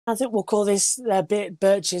I think we'll call this a bit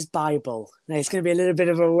Birch's Bible. It's going to be a little bit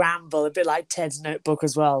of a ramble, a bit like Ted's notebook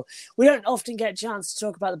as well. We don't often get a chance to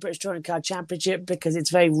talk about the British Touring Car Championship because it's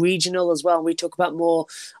very regional as well. We talk about more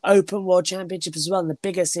open world championships as well and the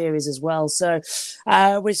bigger series as well. So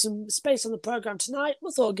with some space on the programme tonight,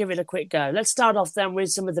 we thought we'd give it a quick go. Let's start off then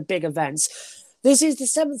with some of the big events. This is the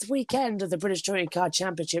 7th weekend of the British Touring Car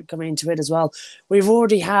Championship coming into it as well. We've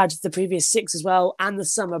already had the previous 6 as well and the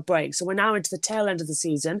summer break. So we're now into the tail end of the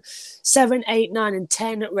season. 7, 8, 9 and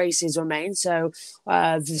 10 races remain. So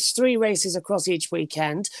there's 3 races across each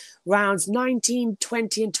weekend. Rounds 19,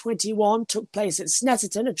 20 and 21 took place at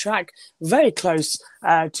Snetterton, a track very close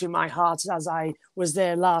to my heart as I was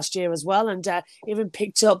there last year as well, and even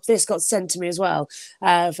picked up, this got sent to me as well,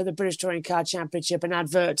 for the British Touring Car Championship, an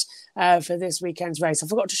advert for this weekend's race. I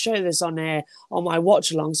forgot to show this on air on my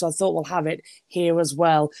watch along, so I thought we'll have it here as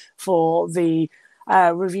well for the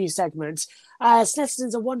review segment.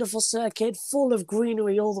 Snetterton's a wonderful circuit, full of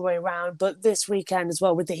greenery all the way around, but this weekend as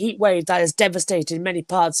well, with the heat wave that has devastated many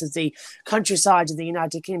parts of the countryside of the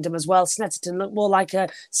United Kingdom as well, Snetterton looked more like a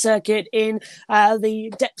circuit in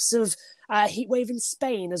the depths of heat wave in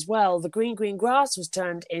Spain as well. The green grass was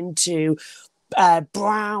turned into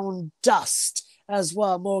brown dust as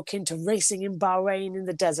well, more akin to racing in Bahrain in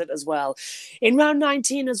the desert as well. In round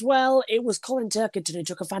 19 as well, it was Colin Turkington who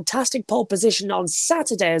took a fantastic pole position on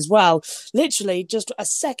Saturday as well, literally just a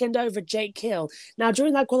second over Jake Hill. Now,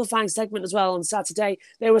 during that qualifying segment as well on Saturday,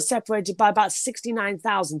 they were separated by about 69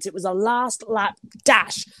 thousandths. It was a last lap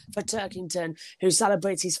dash for Turkington, who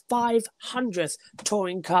celebrates his 500th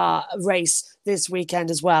touring car race this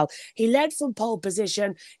weekend as well. He led from pole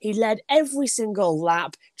position. He led every single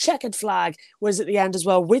lap. Checkered flag was at the end as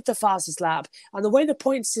well with the fastest lap. And the way the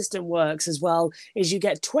point system works as well is you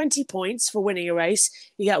get 20 points for winning a race.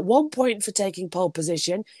 You get 1 point for taking pole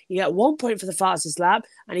position. You get 1 point for the fastest lap.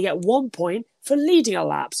 And you get 1 point for leading a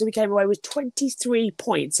lap. So we came away with 23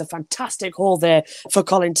 points. A fantastic haul there for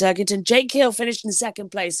Colin Turkington. Jake Hill finished in second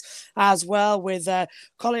place as well, with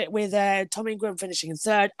Tom Ingram finishing in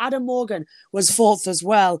third. Adam Morgan was fourth as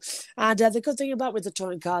well. And the good thing about with the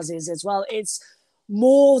touring cars is as well, it's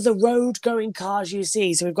more the road-going cars you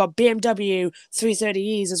see. So we've got BMW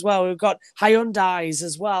 330Es as well. We've got Hyundais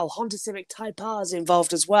as well. Honda Civic Type Rs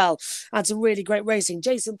involved as well. And some really great racing.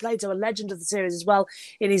 Jason Plato, a legend of the series as well,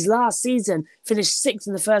 in his last season, finished 6th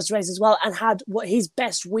in the first race as well and had his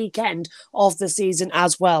best weekend of the season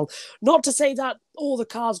as well. Not to say that all the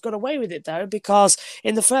cars got away with it though, because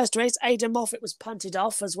in the first race, Aidan Moffat was punted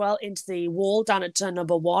off as well into the wall down at turn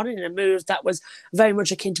number 1 in a move that was very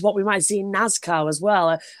much akin to what we might see in NASCAR as well.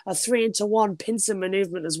 A 3-into-1 pincer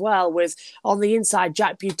maneuver as well, with on the inside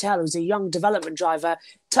Jack Butel, who's a young development driver,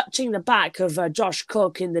 touching the back of Josh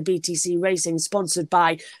Cook in the BTC Racing, sponsored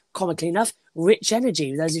by, comically enough, Rich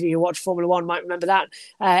Energy. Those of you who watch Formula One might remember that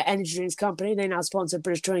energy drinks company. They now sponsor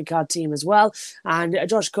British Touring Car team as well. And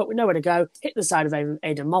Josh Cook with nowhere to go, hit the side of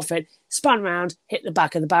Aidan Moffat, spun around, hit the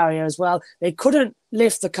back of the barrier as well. They couldn't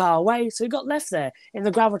lift the car away, so he got left there in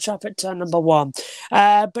the gravel trap at turn number 1.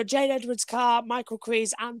 But Jade Edwards' car, Michael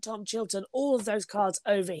Crees and Tom Chilton, all of those cars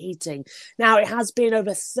overheating. Now, it has been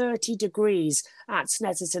over 30 degrees at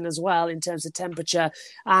Snetterton as well in terms of temperature,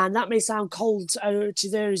 and that may sound cold to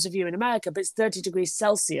those of you in America, but it's 30 degrees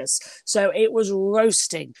Celsius, so it was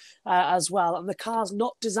roasting as well, and the car's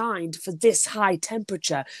not designed for this high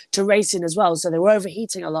temperature to race in as well, so they were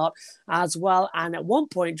overheating a lot as well. And at one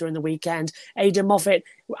point during the weekend, Aidan Moffat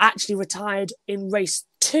actually retired in race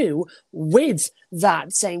 2 with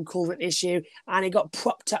that same coolant issue, and it got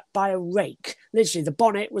propped up by a rake. Literally, the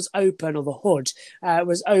bonnet was open, or the hood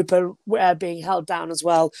was open, being held down as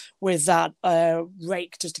well with that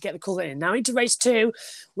rake just to get the coolant in. Now into race 2.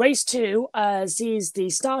 Race 2 sees the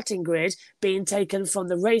starting grid being taken from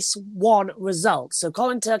the race 1 results. So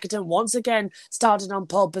Colin Turkington once again started on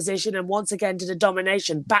pole position and once again did a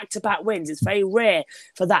domination, back-to-back wins. It's very rare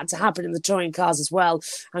for that to happen in the touring cars as well.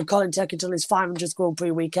 And Colin Turkington, his 500th Grand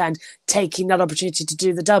Prix weekend, taking that opportunity to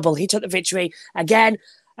do the double. He took the victory again,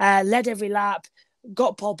 led every lap,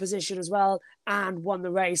 got pole position as well, and won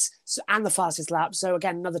the race and the fastest lap. So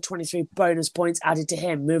again, another 23 bonus points added to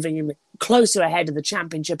him, moving him closer ahead of the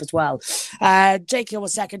championship as well. Jake Hill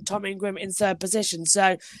was second, Tom Ingram in third position.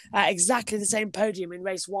 So exactly the same podium in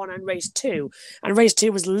race 1 and race 2. And race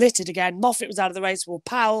 2 was littered again. Moffat was out of the race. Will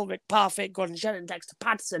Powell, Rick Parfitt, Gordon Shannon, Dexter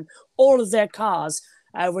Patterson, all of their cars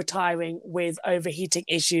retiring with overheating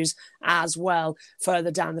issues as well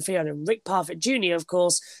further down the field. And Rick Parfitt Jr., of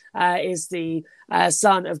course, is the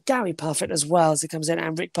son of Gary Parfitt as well as he comes in,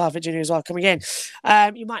 and Rick Parfitt Jr. as well coming in.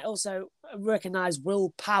 You might also recognise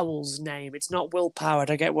Will Powell's name. It's not Will Power,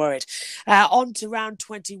 don't get worried. On to round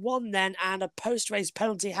 21 then, and a post-race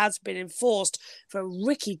penalty has been enforced for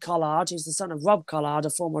Ricky Collard, who's the son of Rob Collard, a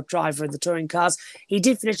former driver in the touring cars. He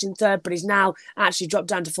did finish in third, but he's now actually dropped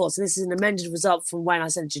down to fourth. So this is an amended result from when I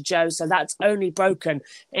sent it to Joe. So that's only broken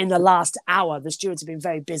in the last hour. The stewards have been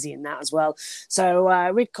very busy in that as well. So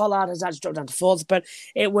Rick Collard has actually dropped down to fourth, but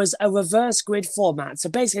it was a reverse grid format. So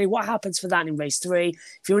basically what happens for that in race 3,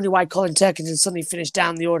 if you're wondering why Colin Turkington suddenly finished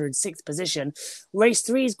down the order in 6th position, race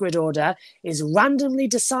 3's grid order is randomly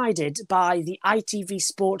decided by the ITV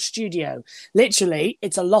Sports studio. Literally,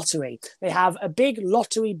 it's a lottery. They have a big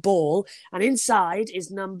lottery ball, and inside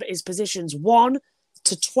is positions 1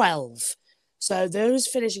 to 12. So those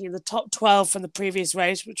finishing in the top 12 from the previous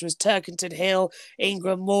race, which was Turkington, Hill,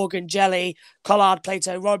 Ingram, Morgan, Jelly, Collard,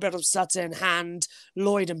 Plato, Robert, Sutton, Hand,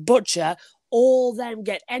 Lloyd and Butcher, all them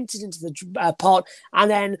get entered into the pot,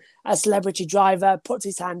 and then a celebrity driver puts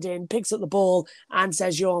his hand in, picks up the ball and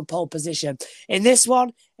says you're on pole position. In this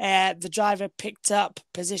one, the driver picked up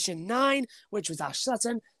position 9, which was Ash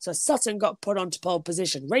Sutton. So Sutton got put onto pole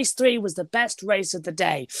position. Race 3 was the best race of the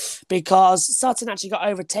day because Sutton actually got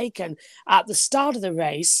overtaken at the start of the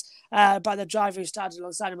race by the driver who started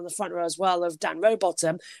alongside him on the front row as well, of Dan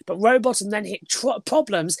Rowbottom. But Rowbottom then hit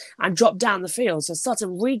problems and dropped down the field. So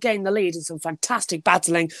Sutton regained the lead in some fantastic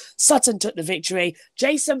battling. Sutton took the victory.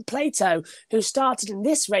 Jason Plato, who started in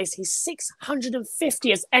this race his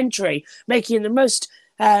 650th entry, making him the most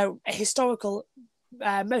historical,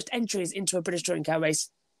 most entries into a British touring car race.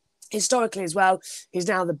 Historically as well, he's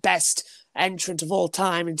now the best entrant of all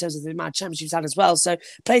time in terms of the amount of championships he's had as well. So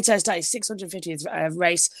Plato started his 650th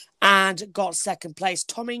race and got second place.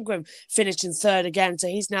 Tom Ingram finished in third again, so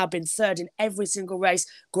he's now been third in every single race.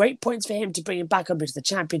 Great points for him to bring him back up into the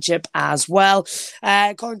championship as well.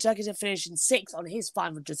 Colin Turkington finished in 6th on his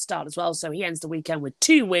 500th start as well, so he ends the weekend with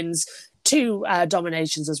 2 wins, 2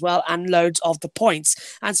 dominations as well, and loads of the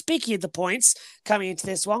points. And speaking of the points, coming into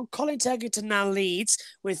this one, Colin Turkington now leads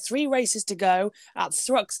with 3 races to go at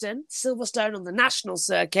Thruxton, Silverstone on the national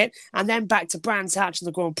circuit, and then back to Brands Hatch on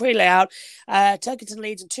the Grand Prix layout. Turkington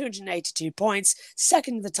leads on 282 points.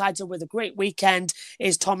 Second in the title with a great weekend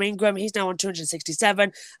is Tom Ingram. He's now on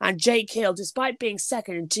 267. And Jake Hill, despite being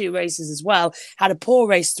second in 2 races as well, had a poor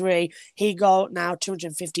race 3. He got now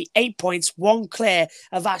 258 points, 1 clear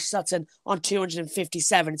of Ash Sutton on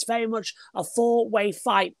 257. It's very much a 4-way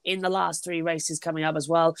fight in the last 3 races coming up as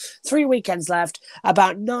well. 3 weekends left,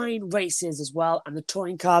 about 9 races as well, and the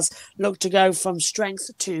touring cars look to go from strength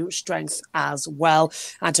to strength as well.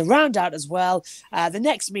 And to round out as well, the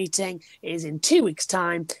next meeting is in 2 weeks'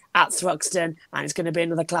 time at Thruxton, and it's going to be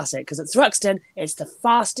another classic because at Thruxton, it's the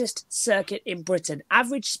fastest circuit in Britain.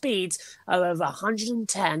 Average speeds are over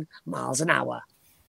 110 miles an hour.